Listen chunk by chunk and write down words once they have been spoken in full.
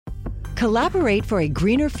Collaborate for a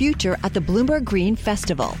greener future at the Bloomberg Green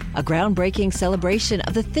Festival, a groundbreaking celebration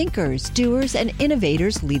of the thinkers, doers, and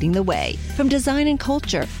innovators leading the way. From design and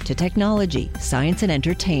culture to technology, science, and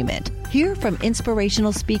entertainment. Hear from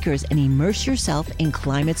inspirational speakers and immerse yourself in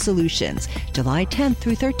climate solutions. July 10th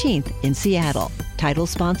through 13th in Seattle. Title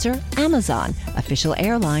sponsor, Amazon. Official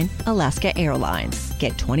airline, Alaska Airlines.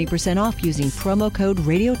 Get 20% off using promo code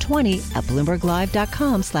radio20 at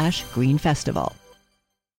bloomberglive.com/greenfestival.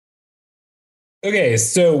 Okay,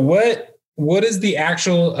 so what is the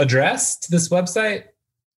actual address to this website?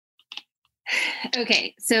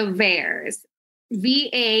 Okay, so VAERS,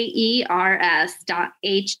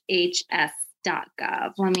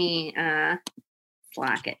 VAERS.hhs.gov. Let me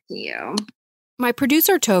Slack it to you. My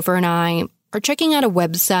producer Topher and I are checking out a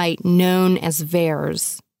website known as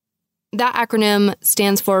VAERS. That acronym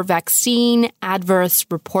stands for Vaccine Adverse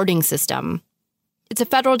Reporting System. It's a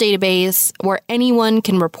federal database where anyone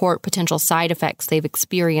can report potential side effects they've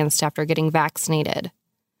experienced after getting vaccinated.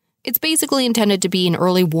 It's basically intended to be an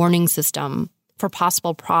early warning system for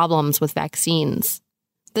possible problems with vaccines.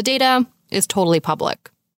 The data is totally public.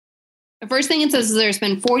 The first thing it says is there's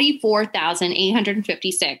been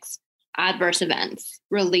 44,856 adverse events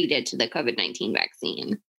related to the COVID-19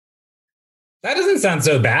 vaccine. That doesn't sound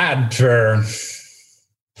so bad for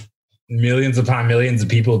millions upon millions of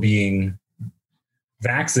people being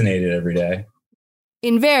vaccinated every day.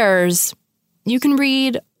 In VAERS, you can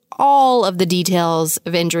read all of the details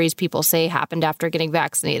of injuries people say happened after getting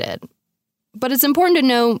vaccinated. But it's important to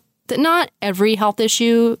note that not every health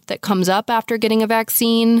issue that comes up after getting a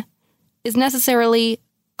vaccine is necessarily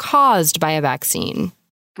caused by a vaccine.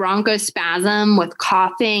 Bronchospasm with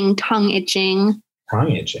coughing, tongue itching.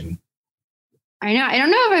 Tongue itching? I know. I don't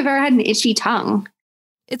know if I've ever had an itchy tongue.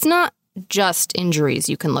 It's not just injuries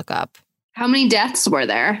you can look up. How many deaths were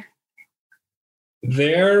there?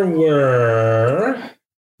 There were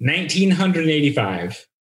 1,985.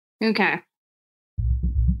 Okay.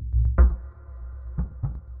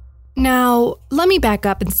 Now, let me back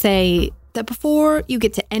up and say that before you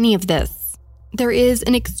get to any of this, there is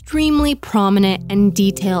an extremely prominent and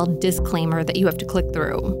detailed disclaimer that you have to click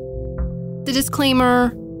through. The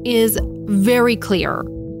disclaimer is very clear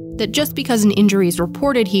that just because an injury is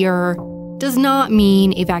reported here does not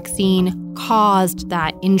mean a vaccine caused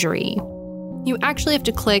that injury. You actually have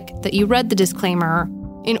to click that you read the disclaimer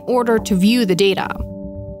in order to view the data.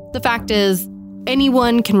 The fact is,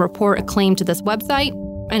 anyone can report a claim to this website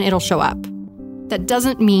and it'll show up. That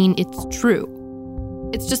doesn't mean it's true.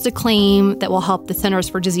 It's just a claim that will help the Centers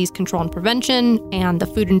for Disease Control and Prevention and the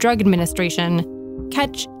Food and Drug Administration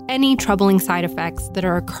catch any troubling side effects that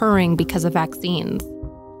are occurring because of vaccines.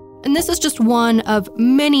 And this is just one of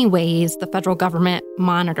many ways the federal government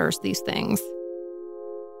monitors these things.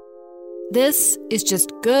 This is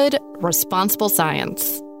just good, responsible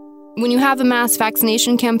science. When you have a mass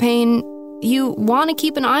vaccination campaign, you want to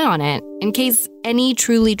keep an eye on it in case any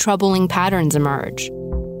truly troubling patterns emerge.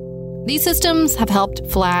 These systems have helped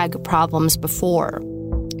flag problems before.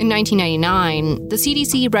 In 1999, the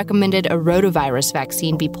CDC recommended a rotavirus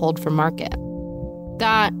vaccine be pulled from market.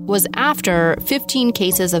 That was after 15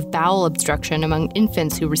 cases of bowel obstruction among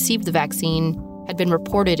infants who received the vaccine had been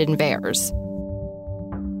reported in VAERS.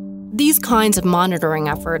 These kinds of monitoring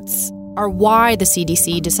efforts are why the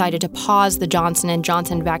CDC decided to pause the Johnson &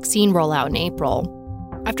 Johnson vaccine rollout in April,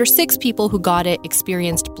 after 6 people who got it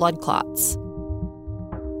experienced blood clots.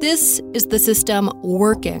 This is the system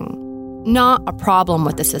working, not a problem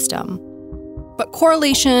with the system. But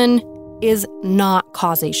correlation is not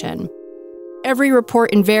causation. Every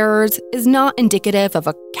report in VAERS is not indicative of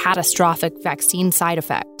a catastrophic vaccine side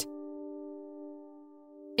effect.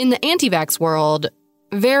 In the anti-vax world,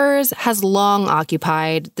 VAERS has long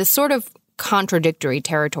occupied this sort of contradictory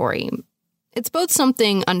territory. It's both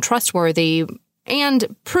something untrustworthy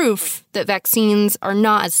and proof that vaccines are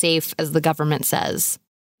not as safe as the government says.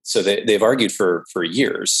 So they've argued for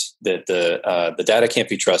years that the data can't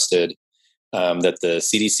be trusted, that the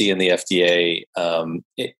CDC and the FDA,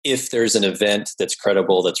 if there's an event that's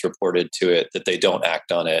credible that's reported to it, that they don't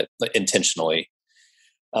act on it intentionally.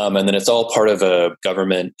 And then it's all part of a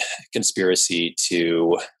government conspiracy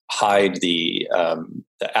to hide the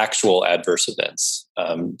actual adverse events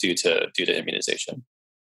due to immunization.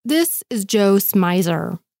 This is Joe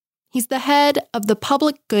Smizer. He's the head of the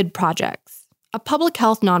Public Good Projects, a public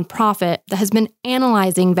health nonprofit that has been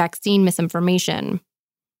analyzing vaccine misinformation.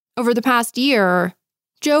 Over the past year,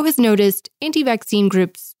 Joe has noticed anti-vaccine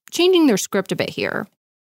groups changing their script a bit here.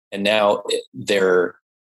 And now they're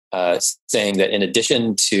saying that in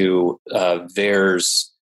addition to VAERS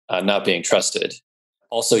not being trusted,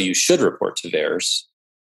 also you should report to VAERS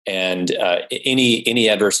And any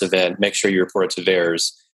adverse event, make sure you report it to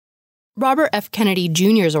VAERS. Robert F. Kennedy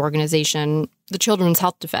Jr.'s organization, the Children's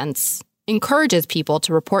Health Defense, encourages people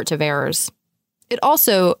to report to VAERS. It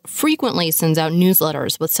also frequently sends out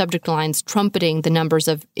newsletters with subject lines trumpeting the numbers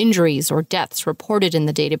of injuries or deaths reported in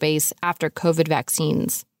the database after COVID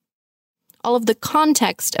vaccines. All of the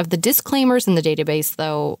context of the disclaimers in the database,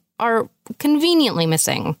 though, are conveniently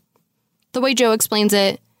missing. The way Joe explains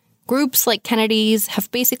it, groups like Kennedy's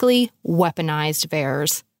have basically weaponized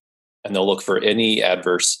VAERS. And they'll look for any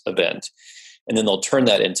adverse event, and then they'll turn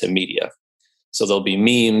that into media. So there'll be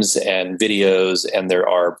memes and videos, and there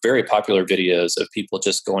are very popular videos of people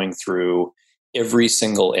just going through every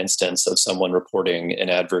single instance of someone reporting an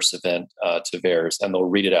adverse event to VAERS, and they'll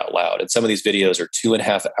read it out loud. And some of these videos are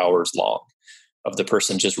 2.5 hours long of the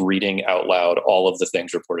person just reading out loud all of the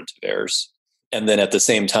things reported to VAERS. And then at the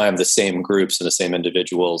same time, the same groups and the same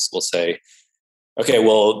individuals will say, okay,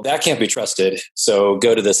 well, that can't be trusted, so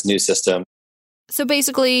go to this new system. So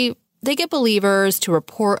basically, they get believers to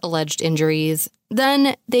report alleged injuries,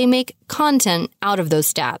 then they make content out of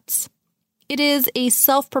those stats. It is a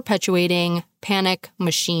self-perpetuating panic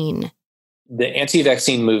machine. The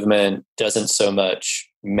anti-vaccine movement doesn't so much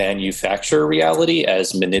manufacture reality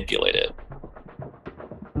as manipulate it.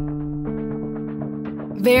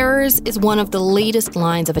 VAERS is one of the latest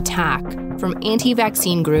lines of attack from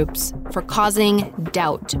anti-vaccine groups for causing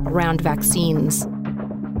doubt around vaccines.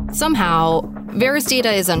 Somehow, VAERS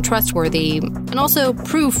data is untrustworthy and also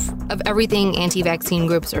proof of everything anti-vaccine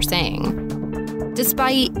groups are saying.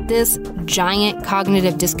 Despite this giant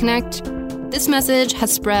cognitive disconnect, this message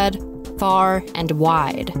has spread far and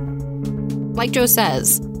wide. Like Joe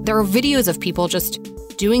says, there are videos of people just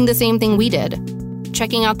doing the same thing we did,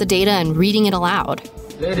 checking out the data and reading it aloud.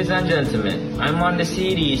 Ladies and gentlemen, I'm on the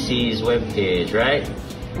CDC's webpage, right?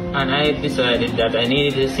 And I decided that I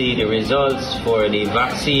needed to see the results for the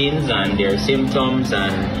vaccines and their symptoms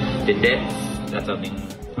and the deaths that have been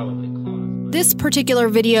probably caused. This particular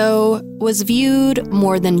video was viewed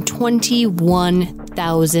more than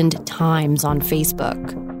 21,000 times on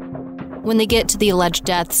Facebook. When they get to the alleged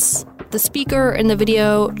deaths, the speaker in the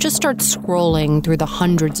video just starts scrolling through the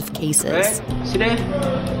hundreds of cases. Right? See there?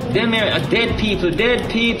 Them here are dead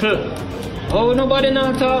people. Oh, nobody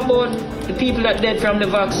now talk about the people that dead from the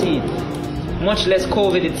vaccine, much less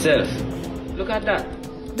COVID itself. Look at that.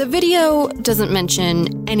 The video doesn't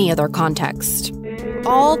mention any other context.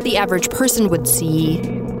 All the average person would see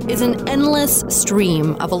is an endless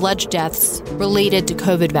stream of alleged deaths related to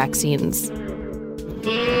COVID vaccines.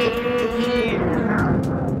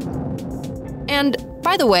 And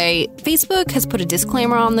by the way, Facebook has put a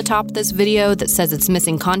disclaimer on the top of this video that says it's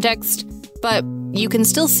missing context, but you can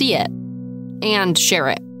still see it and share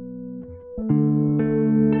it.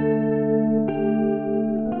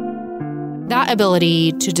 That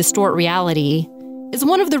ability to distort reality is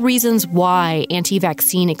one of the reasons why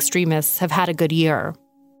anti-vaccine extremists have had a good year.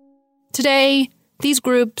 Today, these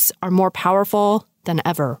groups are more powerful than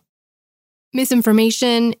ever.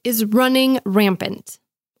 Misinformation is running rampant.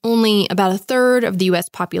 Only about a third of the U.S.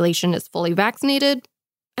 population is fully vaccinated,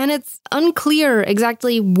 and it's unclear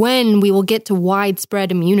exactly when we will get to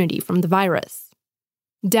widespread immunity from the virus.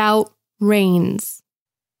 Doubt reigns.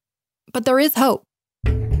 But there is hope.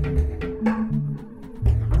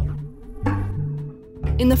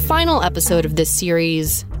 In the final episode of this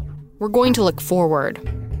series, we're going to look forward.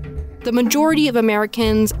 The majority of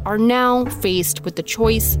Americans are now faced with the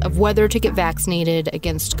choice of whether to get vaccinated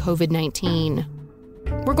against COVID-19.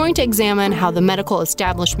 We're going to examine how the medical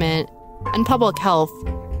establishment and public health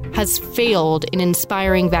has failed in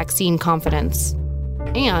inspiring vaccine confidence,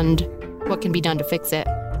 and what can be done to fix it.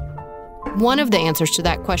 One of the answers to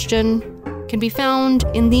that question can be found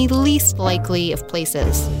in the least likely of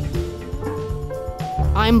places.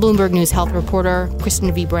 I'm Bloomberg News health reporter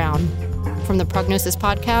Kristen V. Brown. From the Prognosis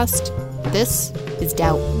Podcast, this is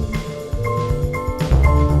Doubt.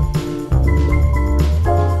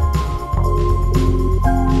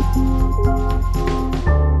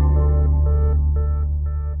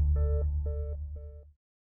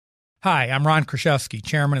 Hi, I'm Ron Kruszewski,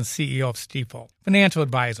 Chairman and CEO of Stifel Financial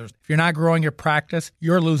Advisors. If you're not growing your practice,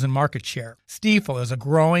 you're losing market share. Stifel is a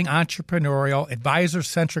growing, entrepreneurial,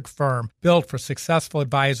 advisor-centric firm built for successful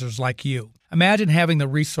advisors like you. Imagine having the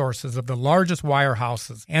resources of the largest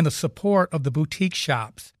wirehouses and the support of the boutique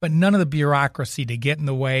shops, but none of the bureaucracy to get in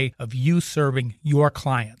the way of you serving your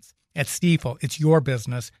clients. At Stifel, it's your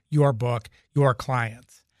business, your book, your clients.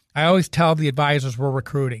 I always tell the advisors we're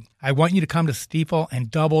recruiting, I want you to come to Stifel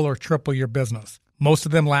and double or triple your business. Most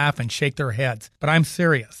of them laugh and shake their heads, but I'm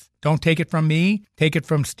serious. Don't take it from me. Take it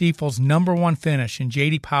from Stifel's #1 finish in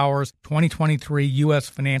J.D. Power's 2023 U.S.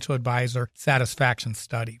 Financial Advisor Satisfaction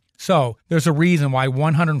Study. So, there's a reason why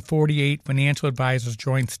 148 financial advisors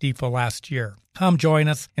joined Stifel last year. Come join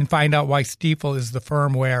us and find out why Stifel is the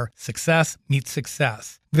firm where success meets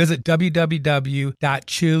success. Visit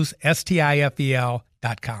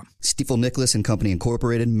www.choosestifel.com. Stifel Nicholas and Company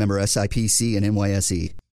Incorporated, member SIPC and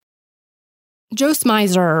NYSE. Joe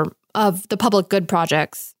Smizer of the Public Good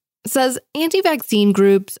Projects says anti-vaccine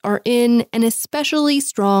groups are in an especially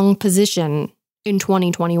strong position in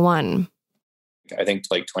 2021. I think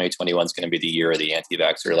 2021 is going to be the year of the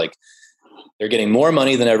anti-vaxxer. They're getting more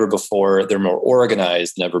money than ever before. They're more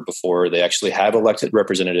organized than ever before. They actually have elected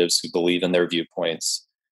representatives who believe in their viewpoints.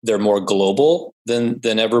 They're more global than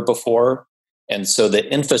ever before. And so the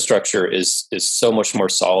infrastructure is so much more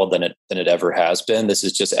solid than it ever has been. This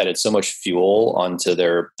has just added so much fuel onto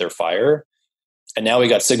their fire. And now we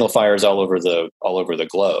got signal fires all over the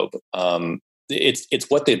globe. It's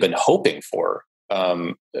what they've been hoping for.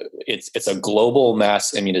 It's a global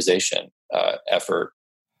mass immunization effort.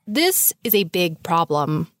 This is a big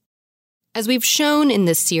problem. As we've shown in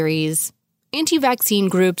this series, anti-vaccine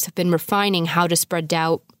groups have been refining how to spread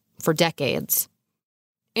doubt for decades.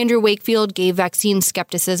 Andrew Wakefield gave vaccine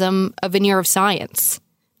skepticism a veneer of science.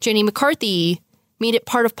 Jenny McCarthy made it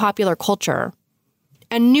part of popular culture.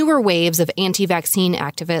 And newer waves of anti-vaccine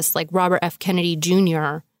activists like Robert F. Kennedy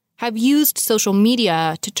Jr. have used social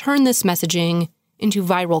media to turn this messaging into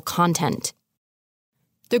viral content.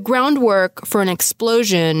 The groundwork for an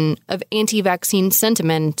explosion of anti-vaccine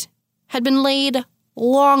sentiment had been laid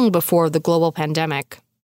long before the global pandemic.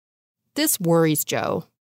 This worries Joe.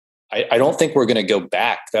 I don't think we're going to go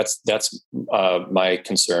back. That's my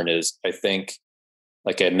concern is I think,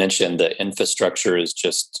 like I mentioned, the infrastructure is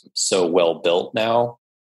just so well built now.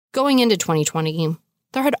 Going into 2020,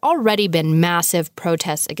 there had already been massive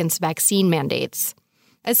protests against vaccine mandates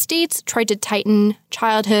as states tried to tighten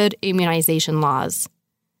childhood immunization laws.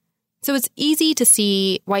 So it's easy to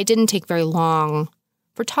see why it didn't take very long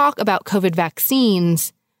for talk about COVID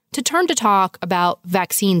vaccines to turn to talk about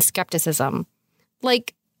vaccine skepticism,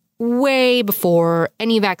 like way before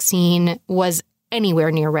any vaccine was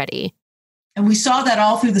anywhere near ready. And we saw that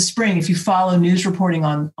all through the spring. If you follow news reporting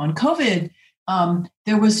on COVID,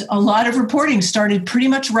 there was a lot of reporting started pretty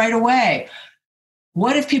much right away.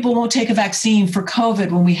 What if people won't take a vaccine for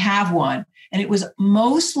COVID when we have one? And it was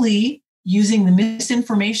mostly using the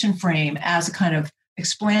misinformation frame as a kind of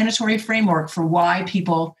explanatory framework for why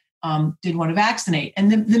people didn't want to vaccinate.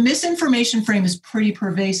 And the misinformation frame is pretty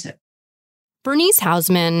pervasive. Bernice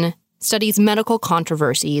Hausman studies medical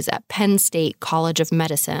controversies at Penn State College of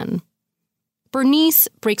Medicine. Bernice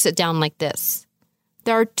breaks it down like this.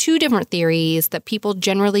 There are two different theories that people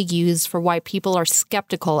generally use for why people are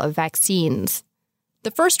skeptical of vaccines.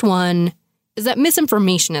 The first one is that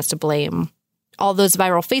misinformation is to blame. All those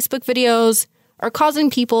viral Facebook videos are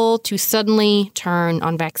causing people to suddenly turn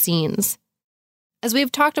on vaccines. As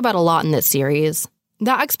we've talked about a lot in this series,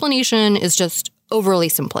 that explanation is just overly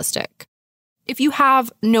simplistic. If you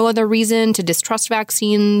have no other reason to distrust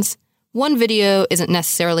vaccines, one video isn't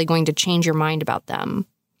necessarily going to change your mind about them.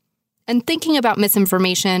 And thinking about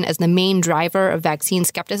misinformation as the main driver of vaccine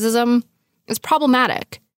skepticism is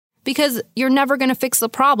problematic because you're never going to fix the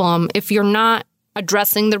problem if you're not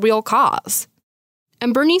addressing the real cause.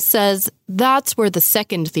 And Bernice says that's where the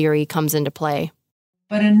second theory comes into play.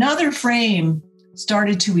 But another frame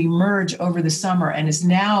started to emerge over the summer and is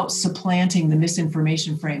now supplanting the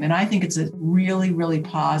misinformation frame. And I think it's a really, really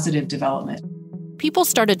positive development. People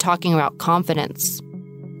started talking about confidence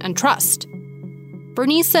and trust.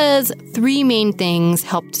 Bernice says three main things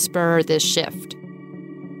helped spur this shift.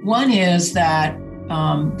 One is that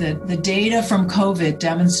the data from COVID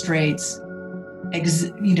demonstrates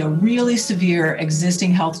really severe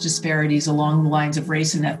existing health disparities along the lines of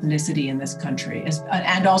race and ethnicity in this country,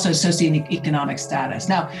 and also socioeconomic status.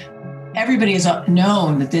 Now, everybody has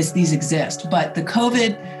known that these exist, but the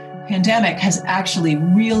COVID pandemic has actually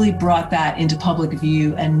really brought that into public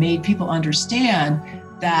view and made people understand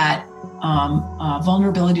that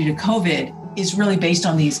vulnerability to COVID is really based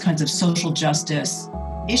on these kinds of social justice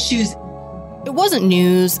issues. It wasn't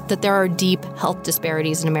news that there are deep health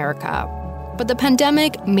disparities in America, but the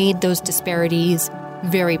pandemic made those disparities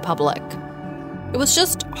very public. It was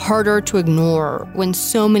just harder to ignore when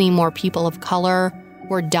so many more people of color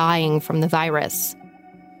were dying from the virus.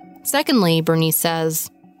 Secondly, Bernice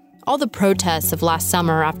says, all the protests of last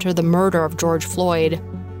summer after the murder of George Floyd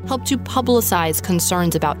helped to publicize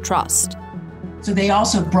concerns about trust. So they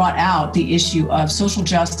also brought out the issue of social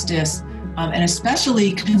justice, and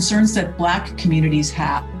especially concerns that Black communities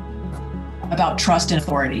have about trust and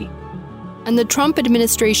authority. And the Trump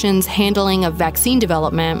administration's handling of vaccine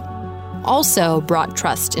development also brought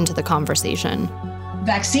trust into the conversation.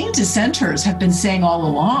 Vaccine dissenters have been saying all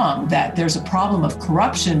along that there's a problem of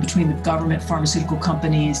corruption between the government, pharmaceutical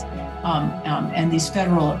companies, and these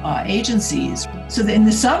federal agencies. So that in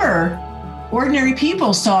the summer, ordinary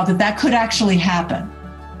people saw that could actually happen.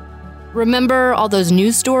 Remember all those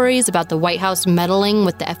news stories about the White House meddling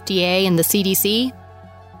with the FDA and the CDC?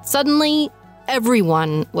 Suddenly,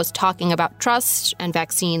 everyone was talking about trust and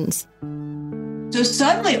vaccines. So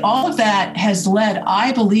suddenly all of that has led,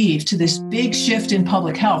 I believe, to this big shift in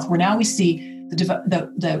public health, where now we see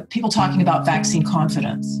the people talking about vaccine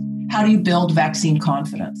confidence. How do you build vaccine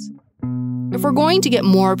confidence? If we're going to get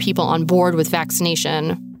more people on board with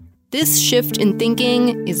vaccination, this shift in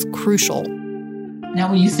thinking is crucial. Now,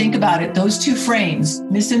 when you think about it, those two frames,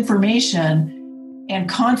 misinformation and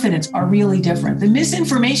confidence, are really different. The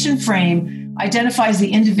misinformation frame identifies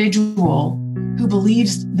the individual who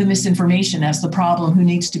believes the misinformation as the problem, who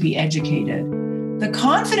needs to be educated. The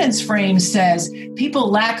confidence frame says people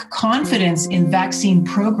lack confidence in vaccine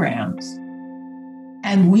programs.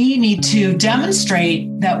 And we need to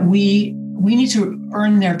demonstrate that we need to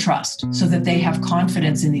earn their trust so that they have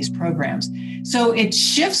confidence in these programs. So it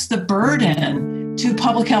shifts the burden to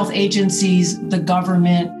public health agencies, the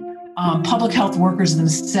government, public health workers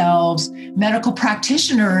themselves, medical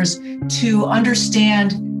practitioners, to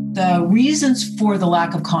understand the reasons for the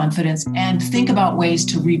lack of confidence and think about ways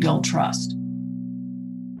to rebuild trust.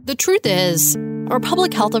 The truth is, our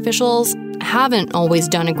public health officials haven't always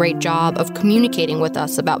done a great job of communicating with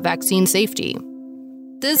us about vaccine safety.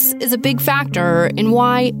 This is a big factor in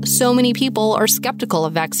why so many people are skeptical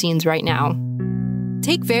of vaccines right now.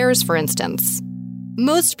 Take VAERS, for instance.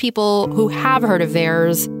 Most people who have heard of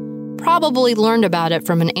VAERS probably learned about it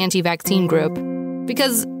from an anti-vaccine group,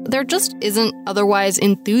 because there just isn't otherwise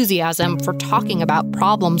enthusiasm for talking about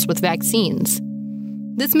problems with vaccines.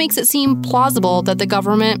 This makes it seem plausible that the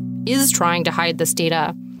government is trying to hide this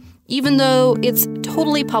data, even though it's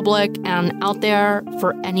totally public and out there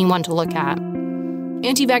for anyone to look at.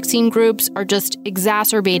 Anti-vaccine groups are just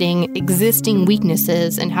exacerbating existing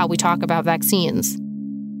weaknesses in how we talk about vaccines.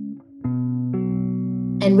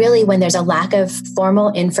 And really, when there's a lack of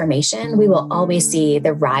formal information, we will always see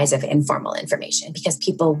the rise of informal information because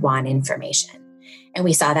people want information. And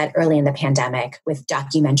we saw that early in the pandemic with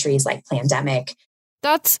documentaries like Plandemic.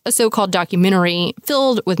 That's a so-called documentary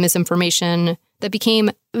filled with misinformation that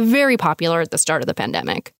became very popular at the start of the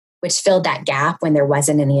pandemic. Which filled that gap when there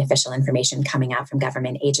wasn't any official information coming out from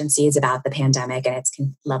government agencies about the pandemic and its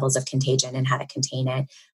levels of contagion and how to contain it.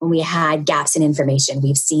 When we had gaps in information,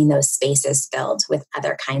 we've seen those spaces filled with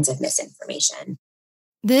other kinds of misinformation.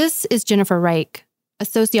 This is Jennifer Reich, a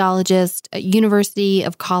sociologist at University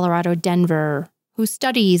of Colorado, Denver, who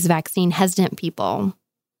studies vaccine-hesitant people.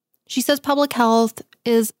 She says public health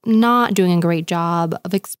is not doing a great job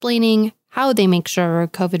of explaining how they make sure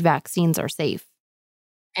COVID vaccines are safe.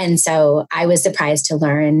 And so I was surprised to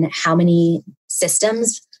learn how many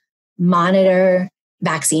systems monitor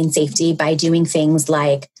vaccine safety by doing things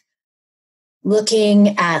like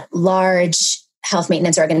looking at large health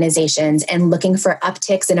maintenance organizations and looking for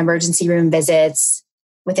upticks in emergency room visits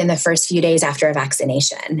within the first few days after a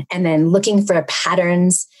vaccination, and then looking for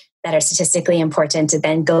patterns that are statistically important to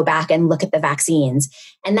then go back and look at the vaccines.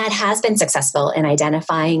 And that has been successful in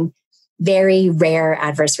identifying very rare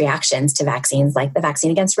adverse reactions to vaccines like the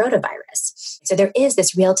vaccine against rotavirus. So there is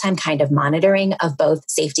this real-time kind of monitoring of both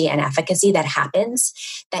safety and efficacy that happens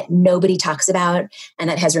that nobody talks about and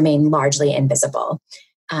that has remained largely invisible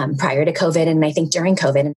prior to COVID and I think during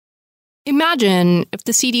COVID. Imagine if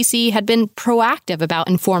the CDC had been proactive about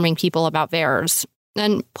informing people about VAERS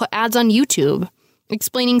and put ads on YouTube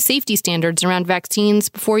explaining safety standards around vaccines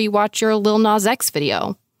before you watch your Lil Nas X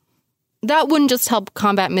video. That wouldn't just help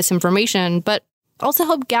combat misinformation, but also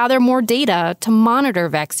help gather more data to monitor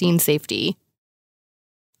vaccine safety.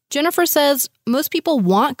 Jennifer says most people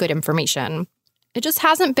want good information. It just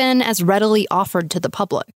hasn't been as readily offered to the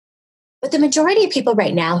public. But the majority of people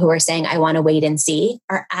right now who are saying, I want to wait and see,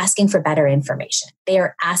 are asking for better information. They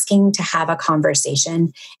are asking to have a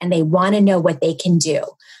conversation and they want to know what they can do.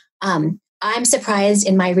 I'm surprised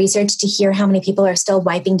in my research to hear how many people are still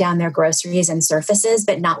wiping down their groceries and surfaces,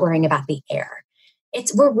 but not worrying about the air.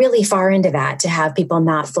 We're really far into that to have people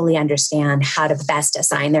not fully understand how to best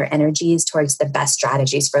assign their energies towards the best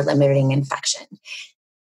strategies for limiting infection.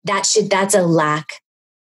 That's a lack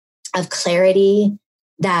of clarity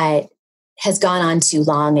that has gone on too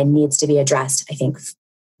long and needs to be addressed, I think,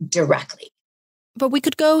 directly. But we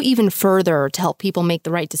could go even further to help people make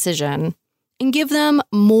the right decision and give them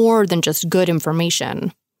more than just good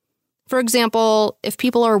information. For example, if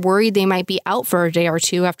people are worried they might be out for a day or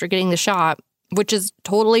two after getting the shot, which is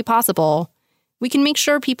totally possible, we can make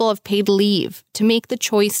sure people have paid leave to make the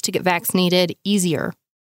choice to get vaccinated easier.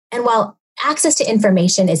 And while access to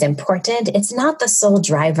information is important, it's not the sole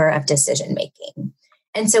driver of decision making.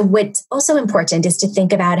 And so what's also important is to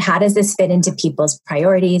think about, how does this fit into people's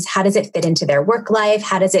priorities? How does it fit into their work life?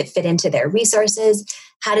 How does it fit into their resources?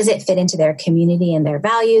 How does it fit into their community and their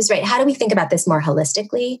values, right? How do we think about this more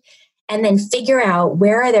holistically? And then figure out,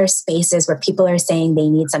 where are there spaces where people are saying they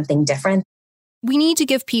need something different? We need to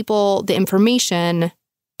give people the information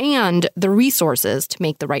and the resources to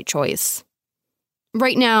make the right choice.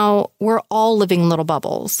 Right now, we're all living in little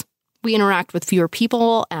bubbles. We interact with fewer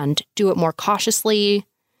people and do it more cautiously.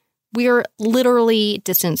 We're literally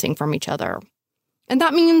distancing from each other. And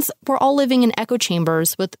that means we're all living in echo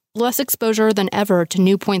chambers with less exposure than ever to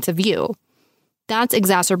new points of view. That's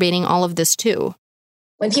exacerbating all of this too.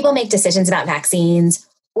 When people make decisions about vaccines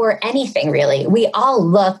or anything really, we all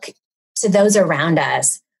look to those around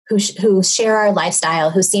us who share our lifestyle,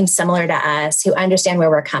 who seem similar to us, who understand where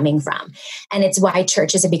we're coming from. And it's why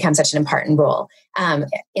churches have become such an important role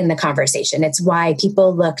in the conversation. It's why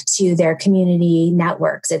people look to their community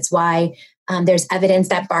networks. It's why there's evidence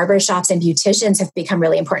that barbershops and beauticians have become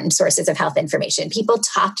really important sources of health information. People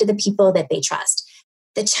talk to the people that they trust.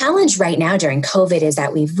 The challenge right now during COVID is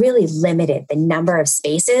that we've really limited the number of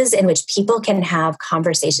spaces in which people can have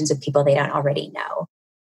conversations with people they don't already know.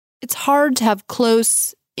 It's hard to have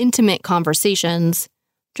close, intimate conversations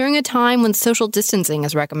during a time when social distancing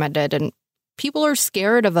is recommended and people are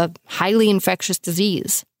scared of a highly infectious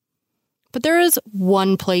disease. But there is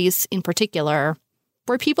one place in particular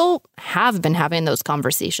where people have been having those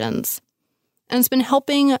conversations, and it's been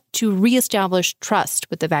helping to reestablish trust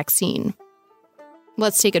with the vaccine.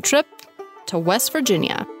 Let's take a trip to West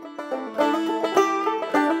Virginia.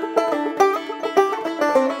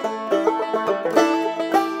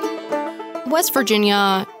 West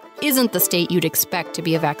Virginia isn't the state you'd expect to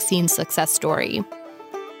be a vaccine success story.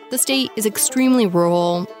 The state is extremely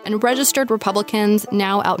rural, and registered Republicans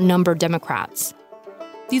now outnumber Democrats.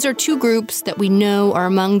 These are two groups that we know are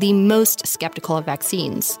among the most skeptical of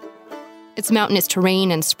vaccines. Its mountainous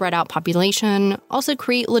terrain and spread out population also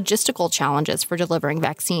create logistical challenges for delivering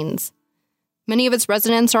vaccines. Many of its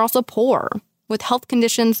residents are also poor, with health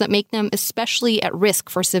conditions that make them especially at risk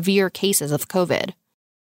for severe cases of COVID.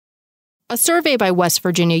 A survey by West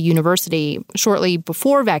Virginia University, shortly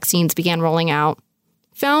before vaccines began rolling out,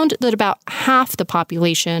 found that about half the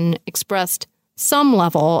population expressed some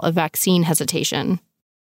level of vaccine hesitation.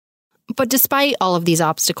 But despite all of these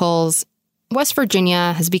obstacles, West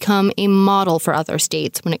Virginia has become a model for other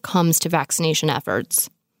states when it comes to vaccination efforts.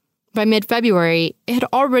 By mid-February, it had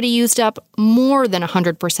already used up more than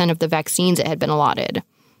 100% of the vaccines it had been allotted,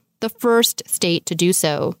 the first state to do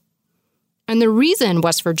so. And the reason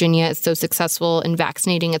West Virginia is so successful in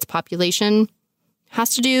vaccinating its population has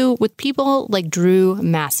to do with people like Drew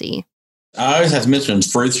Massey. I always have to mention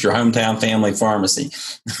Fruth's Your Hometown Family Pharmacy.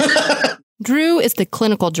 Drew is the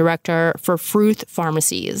clinical director for Fruth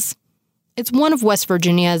Pharmacies. It's one of West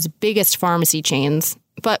Virginia's biggest pharmacy chains,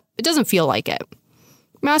 but it doesn't feel like it.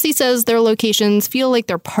 Massey says their locations feel like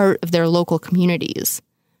they're part of their local communities.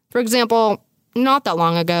 For example, not that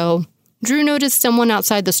long ago, Drew noticed someone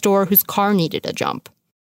outside the store whose car needed a jump.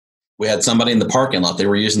 We had somebody in the parking lot. They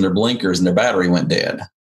were using their blinkers and their battery went dead.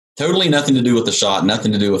 Totally nothing to do with the shot,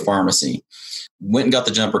 nothing to do with pharmacy. Went and got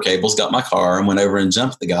the jumper cables, got my car, and went over and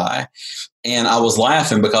jumped the guy. And I was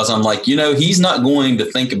laughing because I'm like, he's not going to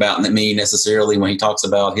think about me necessarily when he talks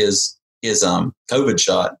about his COVID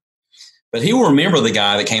shot. But he will remember the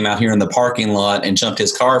guy that came out here in the parking lot and jumped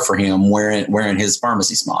his car for him wearing his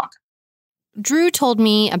pharmacy smock. Drew told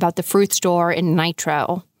me about the Fruth store in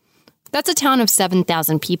Nitro. That's a town of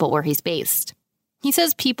 7,000 people where he's based. He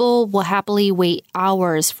says people will happily wait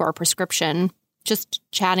hours for a prescription, just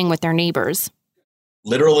chatting with their neighbors.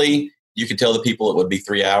 Literally, you could tell the people it would be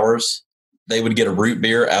 3 hours. They would get a root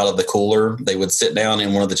beer out of the cooler. They would sit down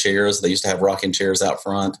in one of the chairs. They used to have rocking chairs out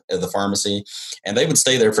front of the pharmacy, and they would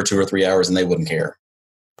stay there for 2 or 3 hours and they wouldn't care.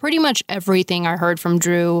 Pretty much everything I heard from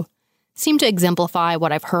Drew seemed to exemplify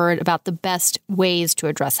what I've heard about the best ways to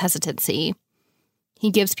address hesitancy.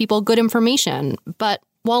 He gives people good information, but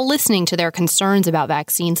while listening to their concerns about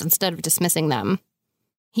vaccines instead of dismissing them.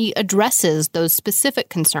 He addresses those specific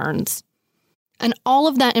concerns. And all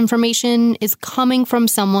of that information is coming from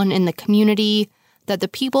someone in the community that the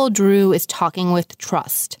people Drew is talking with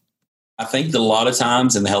trust. I think that a lot of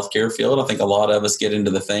times in the healthcare field, I think a lot of us get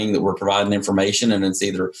into the thing that we're providing information and it's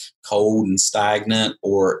either cold and stagnant,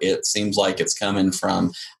 or it seems like it's coming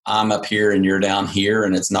from I'm up here and you're down here,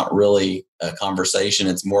 and it's not really a conversation.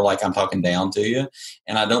 It's more like I'm talking down to you.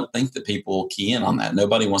 And I don't think that people key in on that.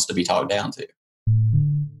 Nobody wants to be talked down to.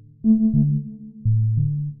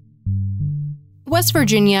 West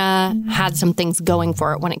Virginia had some things going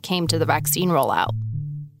for it when it came to the vaccine rollout.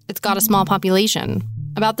 It's got a small population,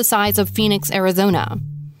 about the size of Phoenix, Arizona.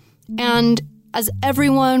 And as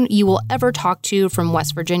everyone you will ever talk to from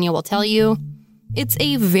West Virginia will tell you, it's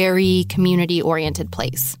a very community-oriented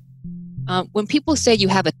place. When people say you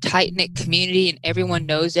have a tight-knit community and everyone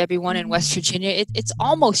knows everyone in West Virginia, it's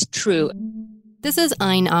almost true. This is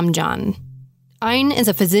Ayn Amjan. Ayn is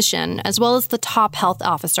a physician as well as the top health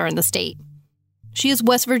officer in the state. She is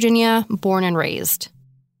West Virginia born and raised.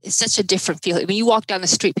 It's such a different feeling. When you walk down the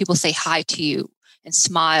street, people say hi to you and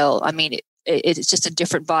smile. I mean, it's just a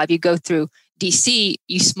different vibe. You go through DC,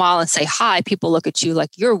 you smile and say hi. People look at you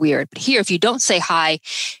like you're weird. But here, if you don't say hi,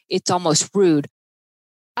 it's almost rude.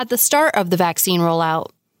 At the start of the vaccine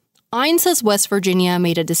rollout, Ayn says West Virginia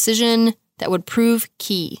made a decision that would prove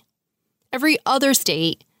key. Every other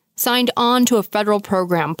state signed on to a federal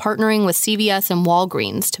program partnering with CVS and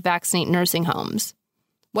Walgreens to vaccinate nursing homes.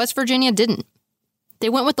 West Virginia didn't. They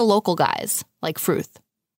went with the local guys, like Fruth.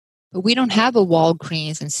 But we don't have a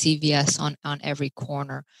Walgreens and CVS on every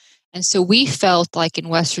corner. And so we felt like in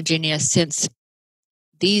West Virginia, since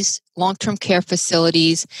these long-term care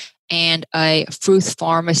facilities and a Fruth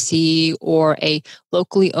pharmacy or a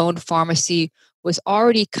locally owned pharmacy was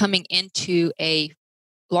already coming into a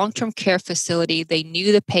long-term care facility, they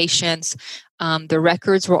knew the patients, the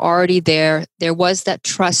records were already there, there was that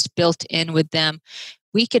trust built in with them.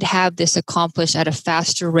 We could have this accomplished at a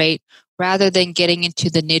faster rate rather than getting into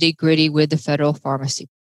the nitty-gritty with the federal pharmacy.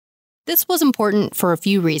 This was important for a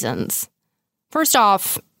few reasons. First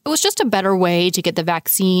off, it was just a better way to get the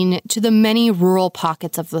vaccine to the many rural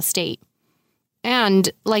pockets of the state. And,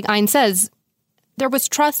 like Ayn says, there was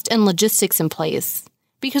trust and logistics in place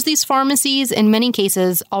because these pharmacies, in many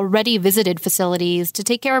cases, already visited facilities to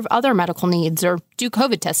take care of other medical needs or do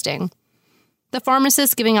COVID testing. The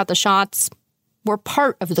pharmacists giving out the shots were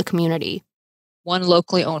part of the community. One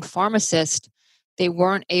locally owned pharmacist, they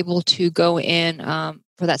weren't able to go in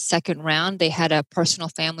for that second round. They had a personal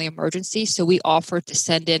family emergency, so we offered to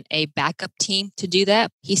send in a backup team to do that.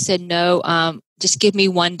 He said, no, just give me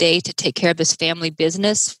one day to take care of this family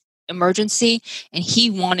business emergency. And he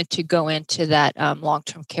wanted to go into that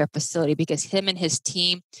long-term care facility because him and his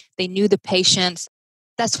team, they knew the patients.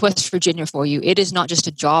 That's West Virginia for you. It is not just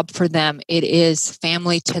a job for them. It is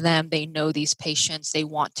family to them. They know these patients. They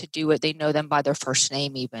want to do it. They know them by their first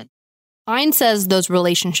name even. Ayn says those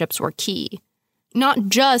relationships were key, not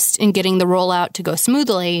just in getting the rollout to go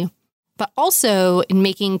smoothly, but also in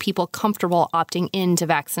making people comfortable opting into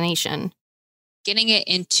vaccination. Getting it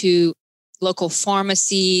into local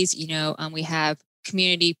pharmacies, we have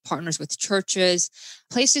community partners with churches,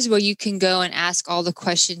 places where you can go and ask all the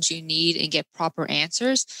questions you need and get proper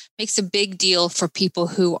answers makes a big deal for people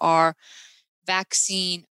who are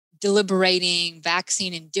vaccine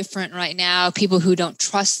indifferent right now, people who don't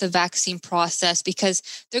trust the vaccine process because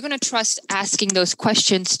they're going to trust asking those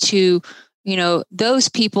questions to, those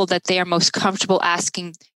people that they are most comfortable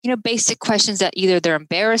asking, basic questions that either they're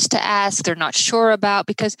embarrassed to ask, they're not sure about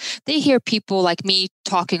because they hear people like me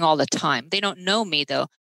talking all the time. They don't know me though.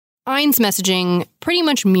 Ayn's messaging pretty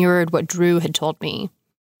much mirrored what Drew had told me.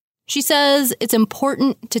 She says it's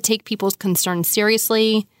important to take people's concerns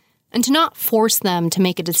seriously and to not force them to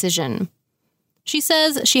make a decision. She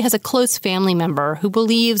says she has a close family member who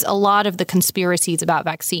believes a lot of the conspiracies about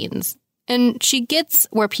vaccines, and she gets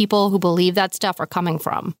where people who believe that stuff are coming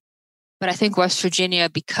from. But I think West Virginia,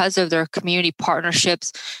 because of their community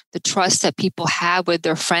partnerships, the trust that people have with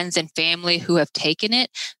their friends and family who have taken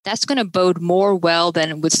it, that's going to bode more well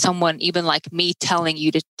than with someone even like me telling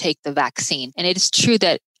you to take the vaccine. And it is true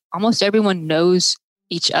that almost everyone knows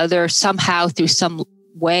each other somehow through some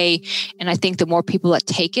way. And I think the more people that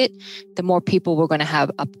take it, the more people we're going to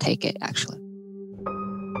have uptake it, actually.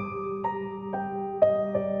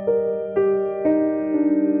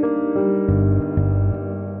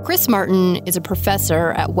 Chris Martin is a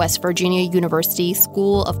professor at West Virginia University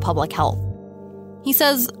School of Public Health. He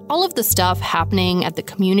says all of the stuff happening at the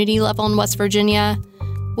community level in West Virginia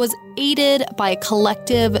was aided by a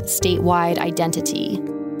collective statewide identity.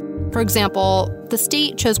 For example, the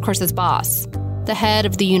state chose Chris's boss, the head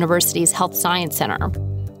of the university's Health Science Center,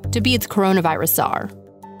 to be its coronavirus czar.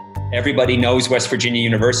 Everybody knows West Virginia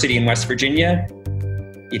University in West Virginia.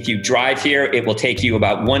 If you drive here, it will take you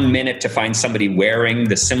about 1 minute to find somebody wearing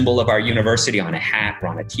the symbol of our university on a hat or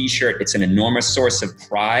on a t-shirt. It's an enormous source of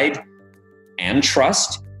pride and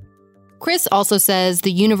trust. Chris also says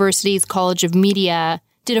the university's College of Media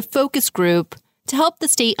did a focus group to help the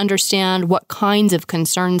state understand what kinds of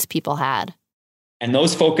concerns people had. And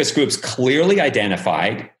those focus groups clearly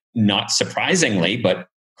identified, not surprisingly, but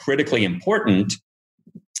critically important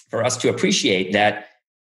for us to appreciate, that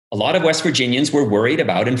a lot of West Virginians were worried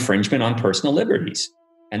about infringement on personal liberties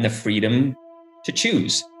and the freedom to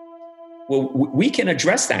choose. Well, we can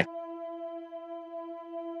address that.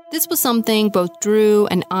 This was something both Drew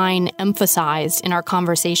and Ein emphasized in our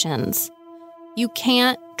conversations. You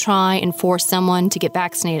can't try and force someone to get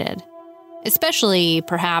vaccinated, especially,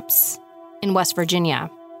 perhaps, in West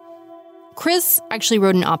Virginia. Chris actually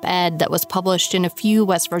wrote an op-ed that was published in a few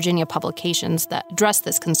West Virginia publications that addressed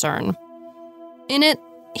this concern. In it,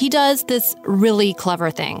 he does this really clever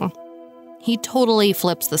thing. He totally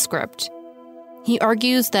flips the script. He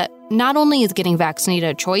argues that not only is getting vaccinated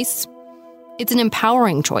a choice, it's an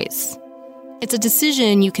empowering choice. It's a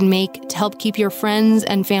decision you can make to help keep your friends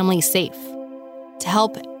and family safe, to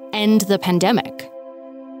help end the pandemic.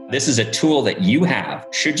 This is a tool that you have,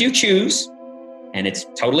 should you choose, and it's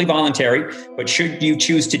totally voluntary, but should you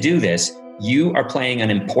choose to do this, you are playing an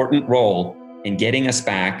important role in getting us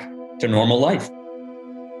back to normal life.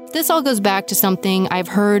 This all goes back to something I've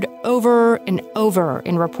heard over and over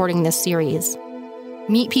in reporting this series.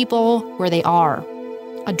 Meet people where they are.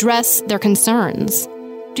 Address their concerns.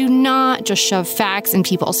 Do not just shove facts in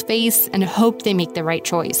people's face and hope they make the right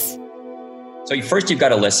choice. So first, you've got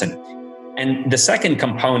to listen. And the second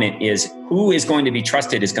component is who is going to be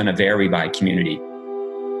trusted is going to vary by community.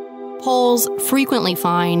 Polls frequently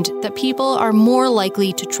find that people are more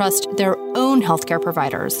likely to trust their own healthcare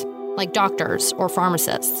providers, like doctors or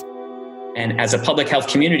pharmacists. And as a public health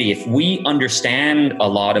community, if we understand a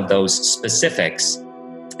lot of those specifics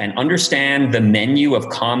and understand the menu of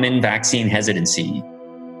common vaccine hesitancy,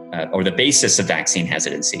 or the basis of vaccine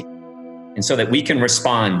hesitancy, and so that we can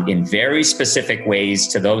respond in very specific ways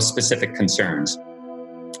to those specific concerns,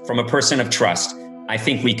 from a person of trust, I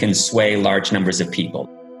think we can sway large numbers of people.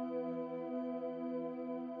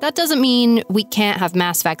 That doesn't mean we can't have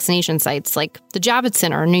mass vaccination sites like the Javits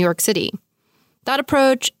Center in New York City. That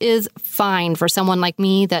approach is fine for someone like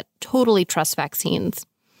me that totally trusts vaccines.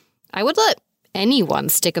 I would let anyone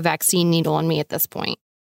stick a vaccine needle in me at this point.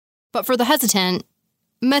 But for the hesitant,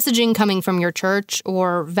 messaging coming from your church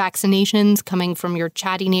or vaccinations coming from your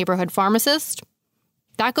chatty neighborhood pharmacist,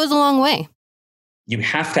 that goes a long way. You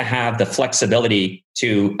have to have the flexibility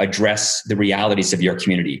to address the realities of your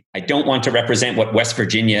community. I don't want to represent what West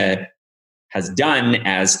Virginia has done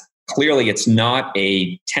as clearly it's not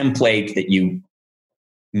a template that you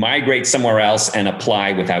migrate somewhere else and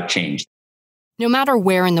apply without change. No matter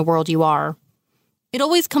where in the world you are, it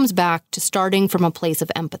always comes back to starting from a place of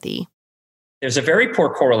empathy. There's a very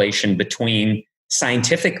poor correlation between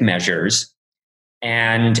scientific measures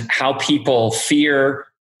and how people fear,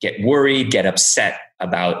 get worried, get upset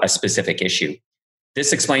about a specific issue.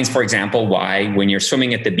 This explains, for example, why when you're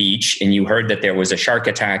swimming at the beach and you heard that there was a shark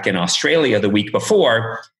attack in Australia the week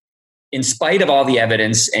before, in spite of all the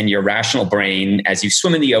evidence and your rational brain, as you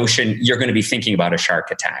swim in the ocean, you're going to be thinking about a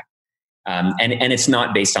shark attack. And it's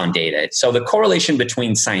not based on data. So the correlation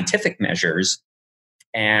between scientific measures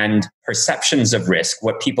and perceptions of risk,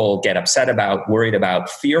 what people get upset about, worried about,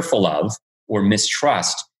 fearful of, or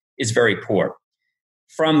mistrust, is very poor.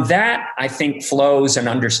 From that, I think, flows an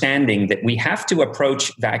understanding that we have to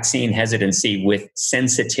approach vaccine hesitancy with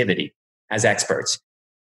sensitivity as experts.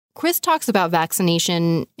 Chris talks about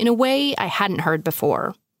vaccination in a way I hadn't heard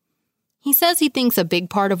before. He says he thinks a big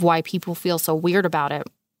part of why people feel so weird about it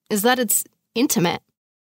is that it's intimate.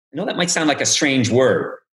 I know that might sound like a strange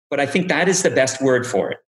word, but I think that is the best word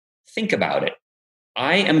for it. Think about it.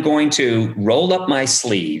 I am going to roll up my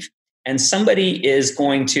sleeve and somebody is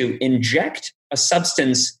going to inject a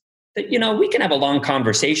substance that, we can have a long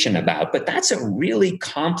conversation about, but that's a really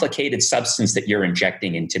complicated substance that you're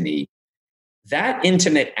injecting into me. That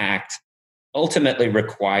intimate act ultimately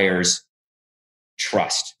requires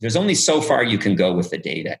trust. There's only so far you can go with the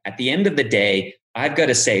data. At the end of the day, I've got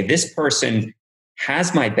to say this person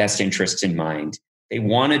has my best interests in mind. They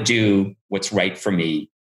want to do what's right for me.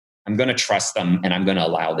 I'm going to trust them and I'm going to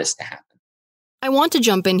allow this to happen. I want to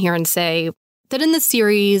jump in here and say that in this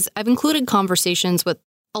series, I've included conversations with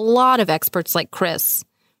a lot of experts like Chris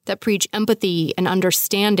that preach empathy and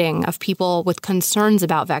understanding of people with concerns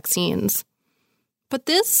about vaccines. But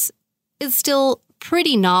this is still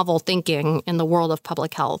pretty novel thinking in the world of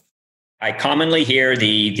public health. I commonly hear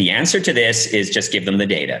the answer to this is just give them the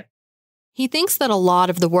data. He thinks that a lot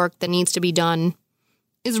of the work that needs to be done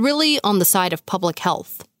is really on the side of public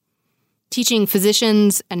health, teaching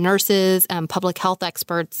physicians and nurses and public health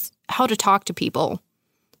experts how to talk to people.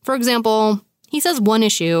 For example, he says one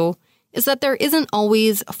issue is that there isn't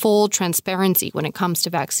always full transparency when it comes to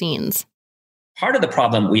vaccines. Part of the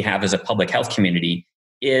problem we have as a public health community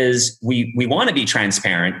is we want to be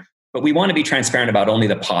transparent, but we want to be transparent about only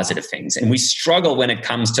the positive things. And we struggle when it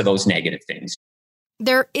comes to those negative things.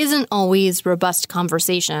 There isn't always robust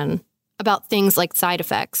conversation about things like side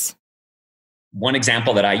effects. One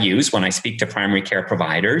example that I use when I speak to primary care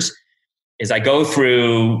providers is I go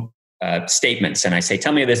through statements and I say,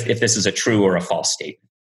 tell me if this is a true or a false statement.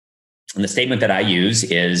 And the statement that I use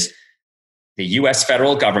is the US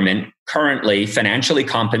federal government currently financially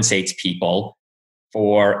compensates people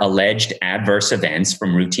for alleged adverse events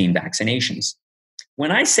from routine vaccinations.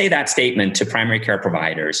 When I say that statement to primary care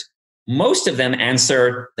providers, most of them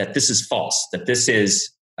answer that this is false, that this is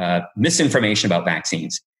misinformation about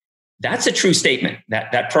vaccines. That's a true statement.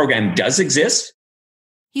 That program does exist.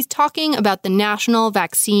 He's talking about the National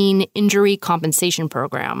Vaccine Injury Compensation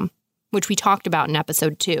Program, which we talked about in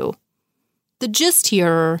episode 2. The gist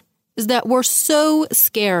here is that we're so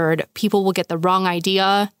scared people will get the wrong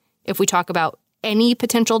idea if we talk about any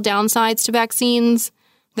potential downsides to vaccines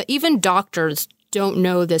that even doctors don't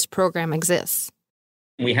know this program exists.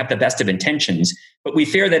 We have the best of intentions, but we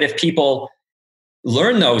fear that if people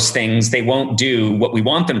learn those things, they won't do what we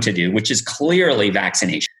want them to do, which is clearly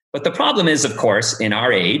vaccination. But the problem is, of course, in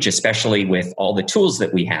our age, especially with all the tools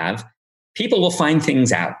that we have, people will find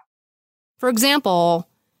things out. For example,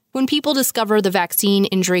 when people discover the Vaccine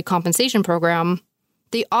Injury Compensation Program,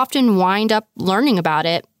 they often wind up learning about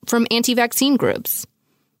it from anti-vaccine groups.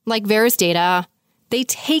 Like Veris Data, they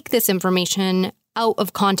take this information out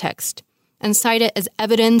of context and cite it as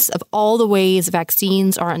evidence of all the ways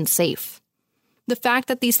vaccines are unsafe. The fact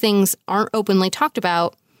that these things aren't openly talked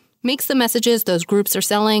about makes the messages those groups are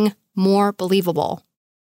selling more believable.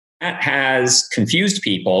 That has confused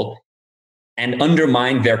people and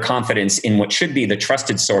undermined their confidence in what should be the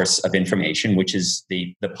trusted source of information, which is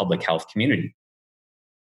the public health community.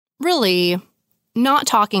 Really, not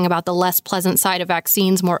talking about the less pleasant side of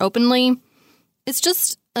vaccines more openly, it's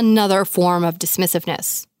just another form of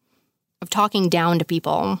dismissiveness, of talking down to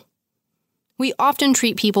people. We often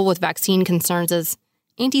treat people with vaccine concerns as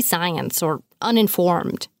anti-science or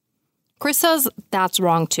uninformed. Chris says that's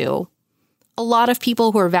wrong too. A lot of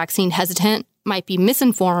people who are vaccine hesitant might be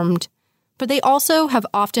misinformed, but they also have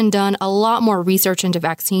often done a lot more research into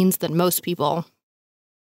vaccines than most people.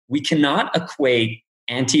 We cannot equate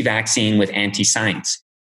anti-vaccine with anti-science.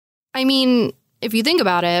 I mean, if you think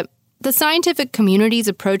about it, the scientific community's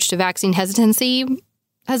approach to vaccine hesitancy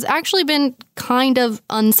has actually been kind of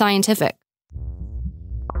unscientific.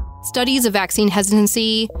 Studies of vaccine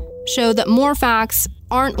hesitancy show that more facts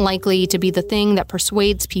aren't likely to be the thing that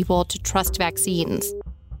persuades people to trust vaccines.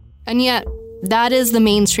 And yet, that is the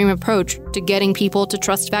mainstream approach to getting people to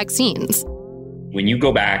trust vaccines. When you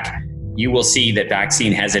go back, you will see that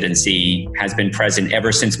vaccine hesitancy has been present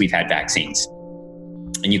ever since we've had vaccines.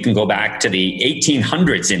 And you can go back to the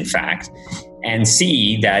 1800s, in fact, and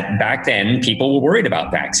see that back then people were worried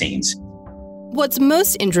about vaccines. What's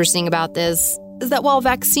most interesting about this is that while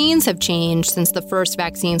vaccines have changed since the first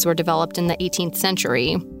vaccines were developed in the 18th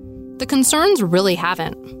century, the concerns really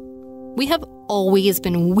haven't. We have always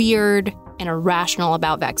been weird and irrational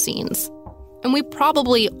about vaccines, and we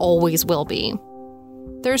probably always will be.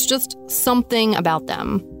 There's just something about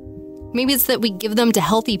them. Maybe it's that we give them to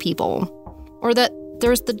healthy people, or that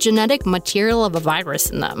there's the genetic material of a virus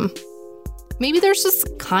in them. Maybe there's just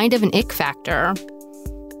kind of an ick factor.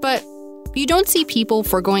 But you don't see people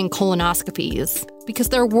foregoing colonoscopies because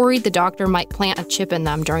they're worried the doctor might plant a chip in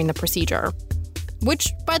them during the procedure. Which,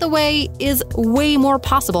 by the way, is way more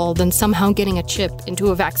possible than somehow getting a chip into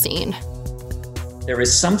a vaccine. There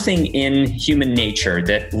is something in human nature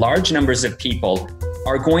that large numbers of people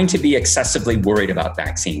are going to be excessively worried about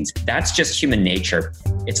vaccines. That's just human nature.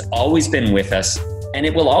 It's always been with us, and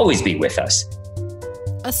it will always be with us.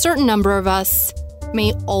 A certain number of us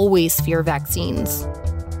may always fear vaccines.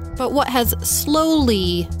 But what has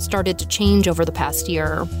slowly started to change over the past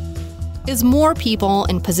year is more people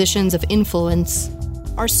in positions of influence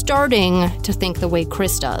are starting to think the way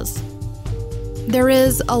Chris does. There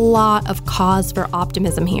is a lot of cause for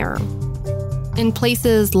optimism here. In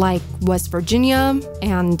places like West Virginia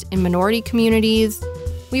and in minority communities,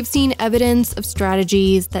 we've seen evidence of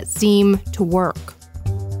strategies that seem to work.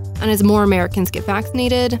 And as more Americans get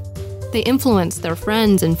vaccinated, they influence their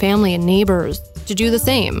friends and family and neighbors to do the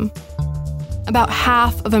same. About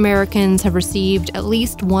half of Americans have received at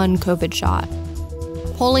least one COVID shot.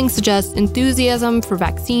 Polling suggests enthusiasm for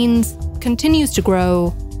vaccines continues to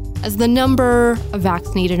grow as the number of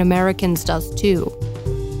vaccinated Americans does too.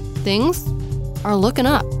 Things are looking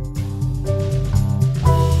up.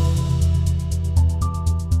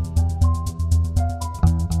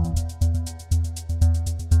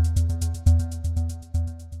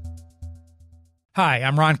 Hi,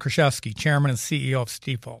 I'm Ron Kraszewski, Chairman and CEO of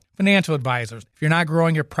Stifel. Financial advisors, if you're not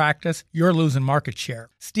growing your practice, you're losing market share.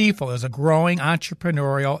 Stifel is a growing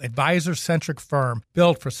entrepreneurial, advisor-centric firm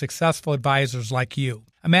built for successful advisors like you.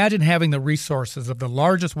 Imagine having the resources of the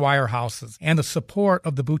largest wirehouses and the support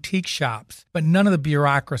of the boutique shops, but none of the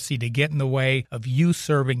bureaucracy to get in the way of you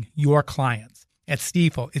serving your clients. At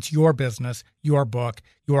Stifel, it's your business, your book,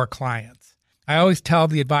 your clients. I always tell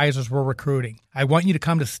the advisors we're recruiting, I want you to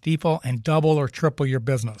come to Stifel and double or triple your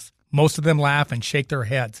business. Most of them laugh and shake their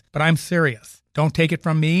heads, but I'm serious. Don't take it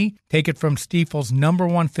from me. Take it from Stifel's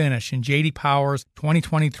 #1 finish in J.D. Power's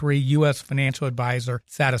 2023 U.S. Financial Advisor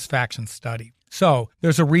Satisfaction Study. So,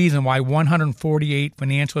 there's a reason why 148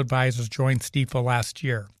 financial advisors joined Stifel last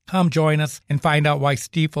year. Come join us and find out why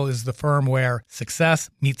Stifel is the firm where success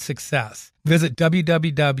meets success. Visit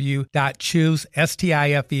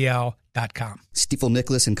www.choosestifel.com. Stifel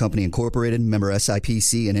Nicholas and Company Incorporated, member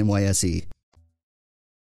SIPC and NYSE.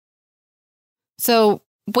 So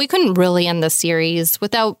we couldn't really end this series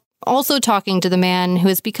without also talking to the man who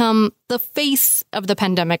has become the face of the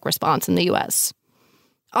pandemic response in the U.S.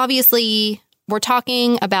 Obviously, we're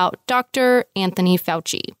talking about Dr. Anthony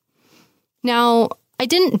Fauci. Now, I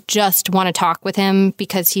didn't just want to talk with him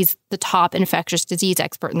because he's the top infectious disease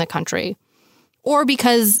expert in the country, or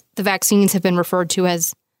because the vaccines have been referred to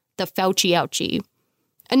as the Fauci ouchie,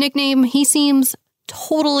 a nickname he seems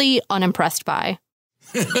totally unimpressed by.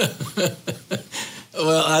 Well,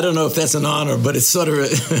 I don't know if that's an honor, but it's sort of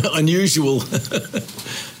unusual.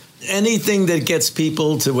 Anything that gets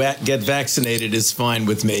people to get vaccinated is fine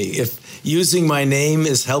with me. If using my name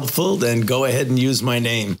is helpful, then go ahead and use my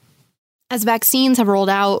name. As vaccines have rolled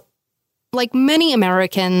out, like many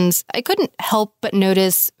Americans, I couldn't help but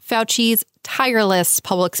notice Fauci's tireless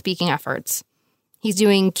public speaking efforts. He's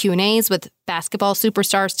doing Q&As with basketball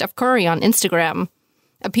superstar Steph Curry on Instagram,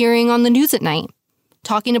 appearing on the news at night,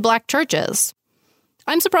 talking to black churches.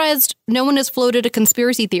 I'm surprised no one has floated a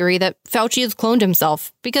conspiracy theory that Fauci has cloned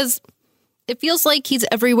himself, because it feels like he's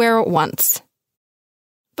everywhere at once.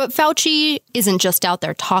 But Fauci isn't just out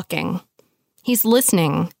there talking. He's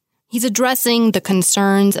listening. He's addressing the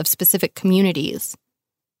concerns of specific communities.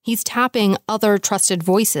 He's tapping other trusted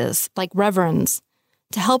voices, like reverends,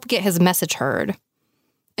 to help get his message heard.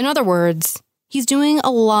 In other words, he's doing a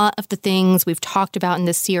lot of the things we've talked about in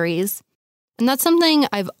this series, and that's something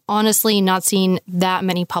I've honestly not seen that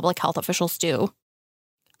many public health officials do.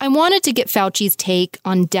 I wanted to get Fauci's take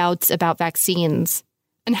on doubts about vaccines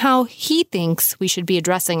and how he thinks we should be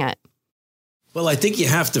addressing it. Well, I think you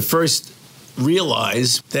have to first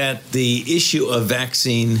realize that the issue of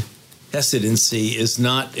vaccine hesitancy is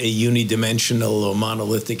not a unidimensional or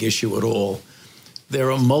monolithic issue at all. There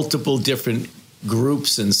are multiple different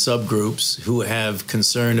groups and subgroups who have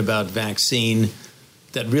concern about vaccine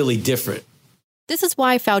that really differ. This is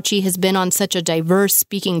why Fauci has been on such a diverse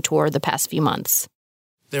speaking tour the past few months.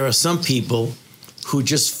 There are some people who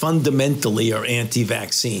just fundamentally are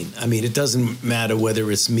anti-vaccine. I mean, it doesn't matter whether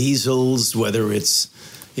it's measles, whether it's,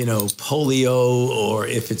 polio, or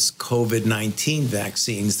if it's COVID-19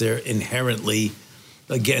 vaccines, they're inherently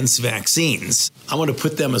against vaccines. I want to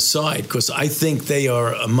put them aside because I think they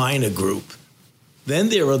are a minor group. Then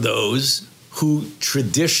there are those who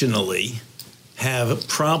traditionally have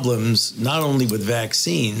problems not only with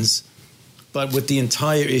vaccines, but with the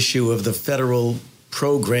entire issue of the federal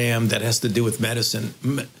program that has to do with medicine.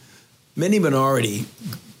 Many minority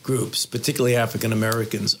groups, particularly African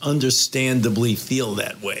Americans, understandably feel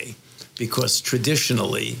that way because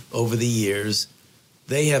traditionally, over the years,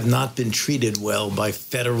 they have not been treated well by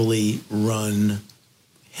federally run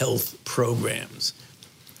health programs.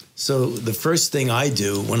 So the first thing I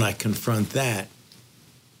do when I confront that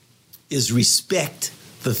is respect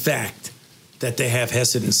the fact that they have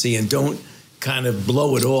hesitancy and don't kind of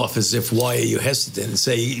blow it off as if, why are you hesitant? And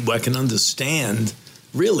say, I can understand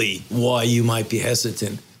really why you might be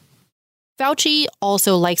hesitant. Fauci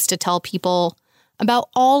also likes to tell people about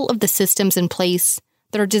all of the systems in place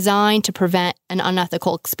that are designed to prevent an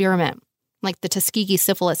unethical experiment, like the Tuskegee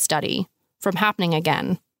syphilis study, from happening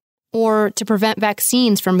again, or to prevent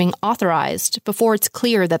vaccines from being authorized before it's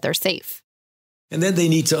clear that they're safe. And then they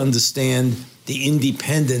need to understand the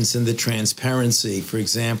independence and the transparency, for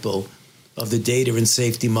example, of the data and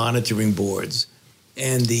safety monitoring boards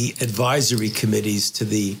and the advisory committees to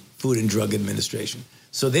the Food and Drug Administration.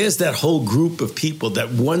 So there's that whole group of people that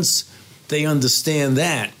once they understand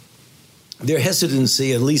that, their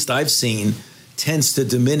hesitancy, at least I've seen, tends to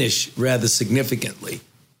diminish rather significantly.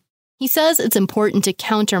 He says it's important to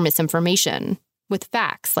counter misinformation with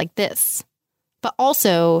facts like this, but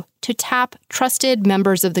also to tap trusted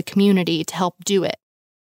members of the community to help do it.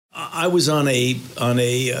 I was on a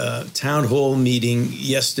town hall meeting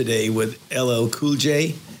yesterday with LL Cool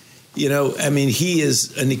J. You know, I mean, he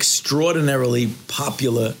is an extraordinarily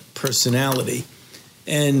popular personality.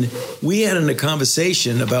 And we had a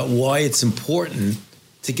conversation about why it's important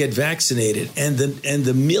to get vaccinated. And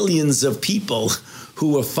the millions of people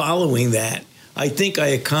who are following that, I think I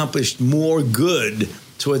accomplished more good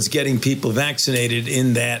towards getting people vaccinated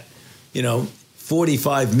in that,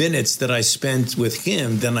 45 minutes that I spent with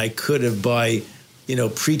him than I could have by,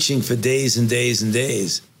 preaching for days and days and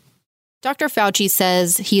days. Dr. Fauci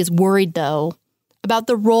says he is worried, though, about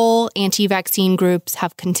the role anti-vaccine groups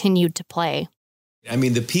have continued to play. I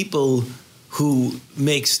mean, the people who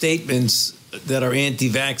make statements that are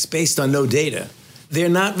anti-vax based on no data, they're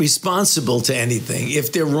not responsible to anything.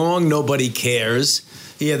 If they're wrong, nobody cares.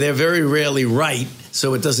 Yeah, they're very rarely right,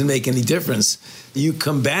 so it doesn't make any difference. You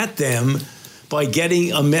combat them by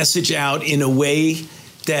getting a message out in a way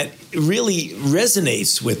that really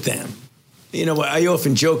resonates with them. I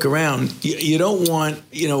often joke around, you don't want,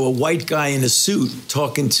 a white guy in a suit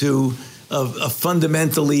talking to a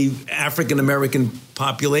fundamentally African-American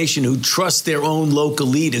population who trust their own local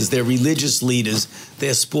leaders, their religious leaders,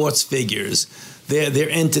 their sports figures, their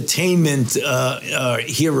entertainment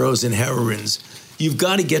heroes and heroines. You've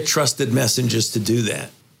got to get trusted messengers to do that.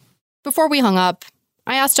 Before we hung up,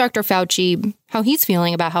 I asked Dr. Fauci how he's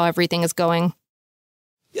feeling about how everything is going.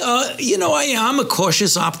 I'm a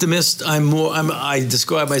cautious optimist. I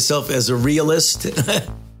describe myself as a realist.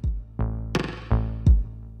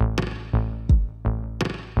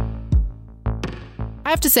 I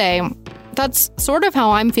have to say, that's sort of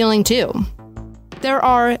how I'm feeling too. There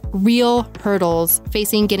are real hurdles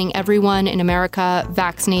facing getting everyone in America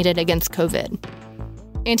vaccinated against COVID.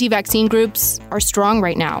 Anti-vaccine groups are strong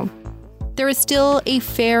right now. There is still a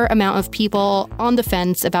fair amount of people on the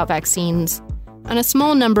fence about vaccines, and a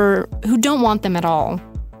small number who don't want them at all.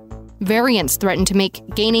 Variants threaten to make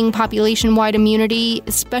gaining population-wide immunity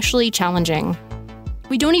especially challenging.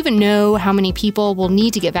 We don't even know how many people will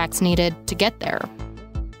need to get vaccinated to get there.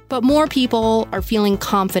 But more people are feeling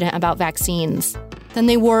confident about vaccines than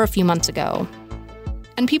they were a few months ago.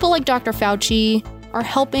 And people like Dr. Fauci are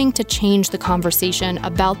helping to change the conversation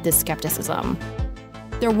about this skepticism.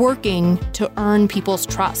 They're working to earn people's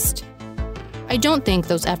trust. I don't think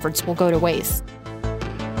those efforts will go to waste.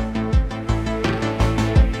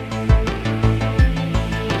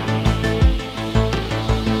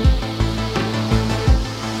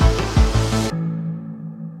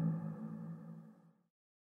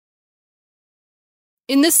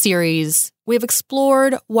 In this series, we have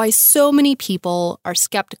explored why so many people are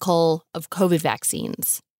skeptical of COVID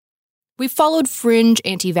vaccines. We've followed fringe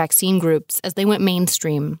anti-vaccine groups as they went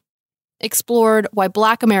mainstream, explored why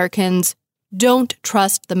Black Americans don't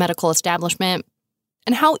trust the medical establishment,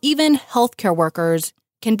 and how even healthcare workers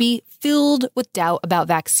can be filled with doubt about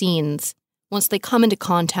vaccines once they come into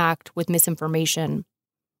contact with misinformation.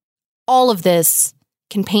 All of this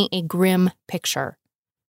can paint a grim picture.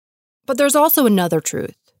 But there's also another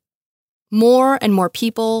truth. More and more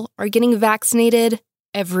people are getting vaccinated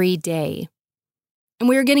every day. And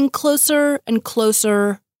we are getting closer and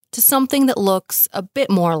closer to something that looks a bit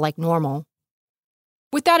more like normal.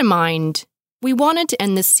 With that in mind, we wanted to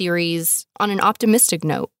end this series on an optimistic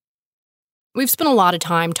note. We've spent a lot of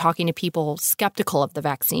time talking to people skeptical of the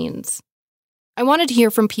vaccines. I wanted to hear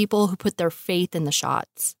from people who put their faith in the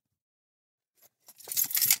shots.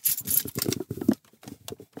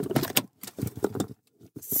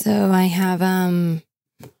 So I have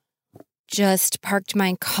just parked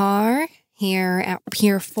my car here at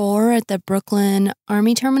Pier 4 at the Brooklyn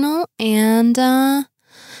Army Terminal, and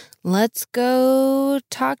let's go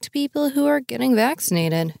talk to people who are getting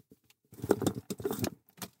vaccinated.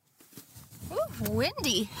 Ooh,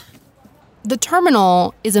 windy. The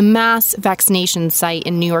terminal is a mass vaccination site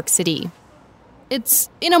in New York City. It's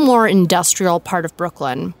in a more industrial part of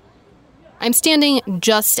Brooklyn. I'm standing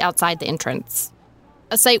just outside the entrance.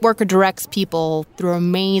 A site worker directs people through a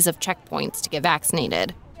maze of checkpoints to get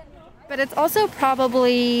vaccinated. But it's also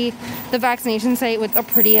probably the vaccination site with the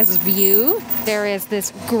prettiest view. There is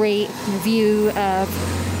this great view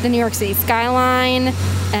of the New York City skyline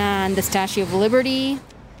and the Statue of Liberty.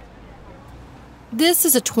 This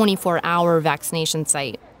is a 24-hour vaccination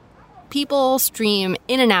site. People stream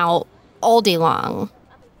in and out all day long.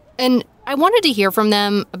 And I wanted to hear from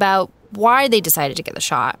them about why they decided to get the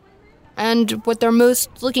shot and what they're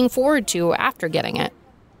most looking forward to after getting it.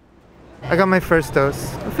 I got my first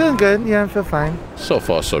dose. I'm feeling good. Yeah, I feel fine. So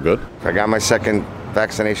far, so good. I got my second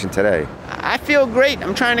vaccination today. I feel great.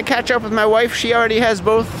 I'm trying to catch up with my wife. She already has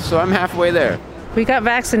both, so I'm halfway there. We got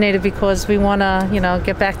vaccinated because we want to,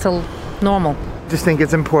 get back to normal. Just think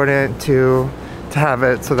it's important to have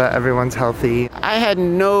it so that everyone's healthy. I had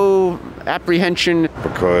no apprehension.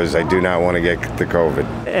 Because I do not want to get the COVID.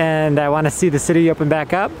 And I want to see the city open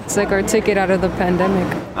back up. It's like our ticket out of the pandemic.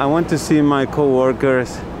 I want to see my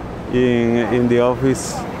co-workers in the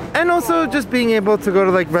office. And also just being able to go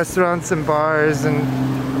to like restaurants and bars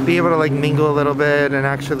and be able to like mingle a little bit and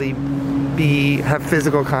actually have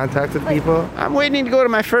physical contact with people. I'm waiting to go to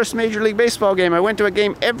my first Major League Baseball game. I went to a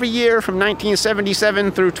game every year from 1977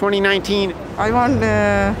 through 2019. I want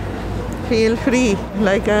to feel free,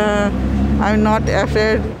 like I'm not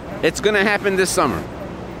afraid. It's going to happen this summer.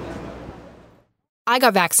 I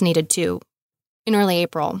got vaccinated too, in early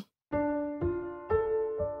April.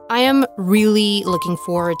 I am really looking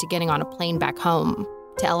forward to getting on a plane back home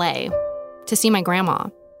to LA to see my grandma.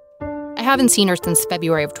 I haven't seen her since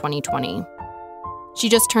February of 2020. She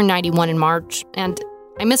just turned 91 in March, and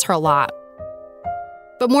I miss her a lot.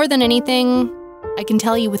 But more than anything, I can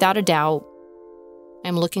tell you without a doubt,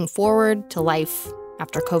 I'm looking forward to life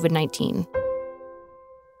after COVID-19.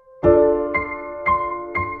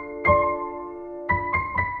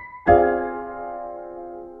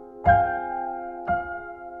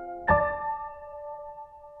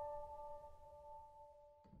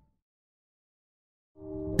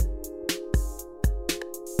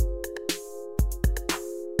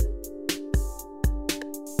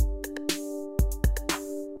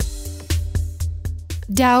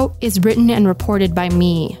 Doubt is written and reported by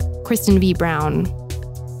me, Kristen V. Brown.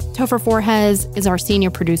 Topher Forhez is our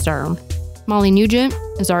senior producer. Molly Nugent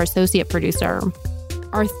is our associate producer.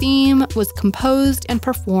 Our theme was composed and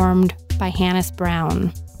performed by Hannes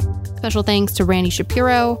Brown. Special thanks to Randy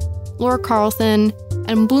Shapiro, Laura Carlson,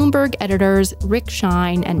 and Bloomberg editors Rick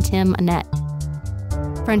Shine and Tim Annette.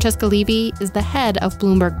 Francesca Levy is the head of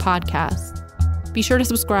Bloomberg Podcasts. Be sure to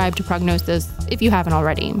subscribe to Prognosis if you haven't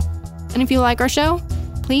already. And if you like our show,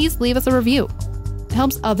 please leave us a review. It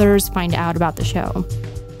helps others find out about the show.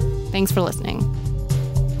 Thanks for listening.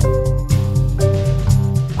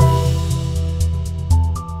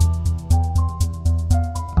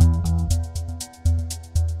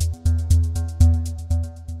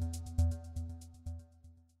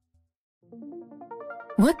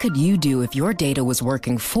 What could you do if your data was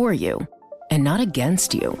working for you and not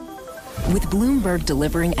against you? With Bloomberg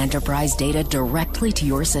delivering enterprise data directly to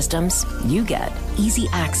your systems, you get easy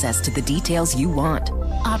access to the details you want,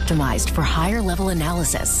 optimized for higher-level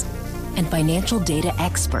analysis, and financial data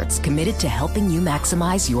experts committed to helping you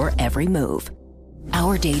maximize your every move.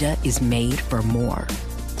 Our data is made for more,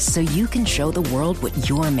 so you can show the world what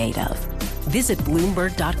you're made of. Visit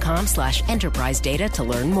Bloomberg.com/enterprise data to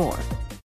learn more.